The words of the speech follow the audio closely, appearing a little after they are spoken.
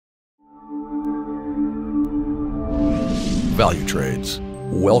Valutrades.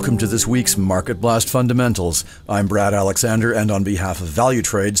 Welcome to this week's Market Blast Fundamentals. I'm Brad Alexander, and on behalf of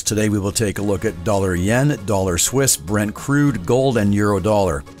Valutrades, today we will take a look at dollar yen, dollar Swiss, Brent crude, gold, and euro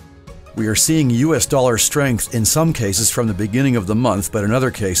dollar. We are seeing US dollar strength in some cases from the beginning of the month, but in other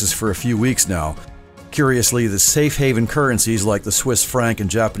cases for a few weeks now. Curiously, the safe haven currencies like the Swiss franc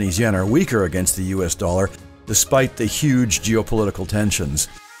and Japanese yen are weaker against the US dollar, despite the huge geopolitical tensions.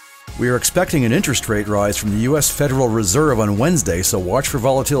 We are expecting an interest rate rise from the US Federal Reserve on Wednesday, so watch for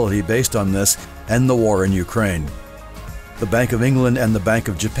volatility based on this and the war in Ukraine. The Bank of England and the Bank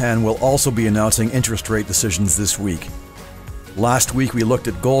of Japan will also be announcing interest rate decisions this week. Last week we looked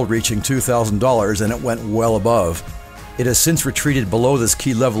at gold reaching $2,000 and it went well above. It has since retreated below this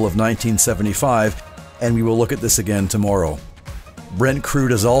key level of 1975, and we will look at this again tomorrow. Brent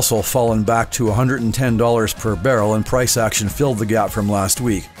crude has also fallen back to $110 per barrel, and price action filled the gap from last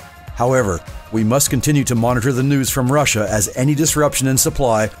week. However, we must continue to monitor the news from Russia, as any disruption in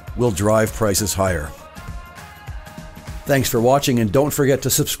supply will drive prices higher. Thanks for watching, and don't forget to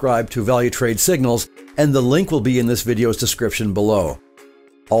subscribe to Valutrade Signals, and the link will be in this video's description below.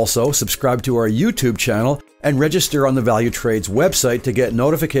 Also, subscribe to our YouTube channel and register on the Valutrades website to get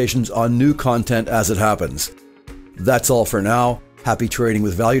notifications on new content as it happens. That's all for now. Happy trading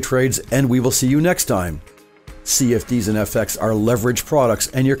with Valutrades, and we will see you next time. CFDs and FX are leveraged products,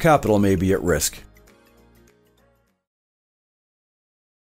 and your capital may be at risk.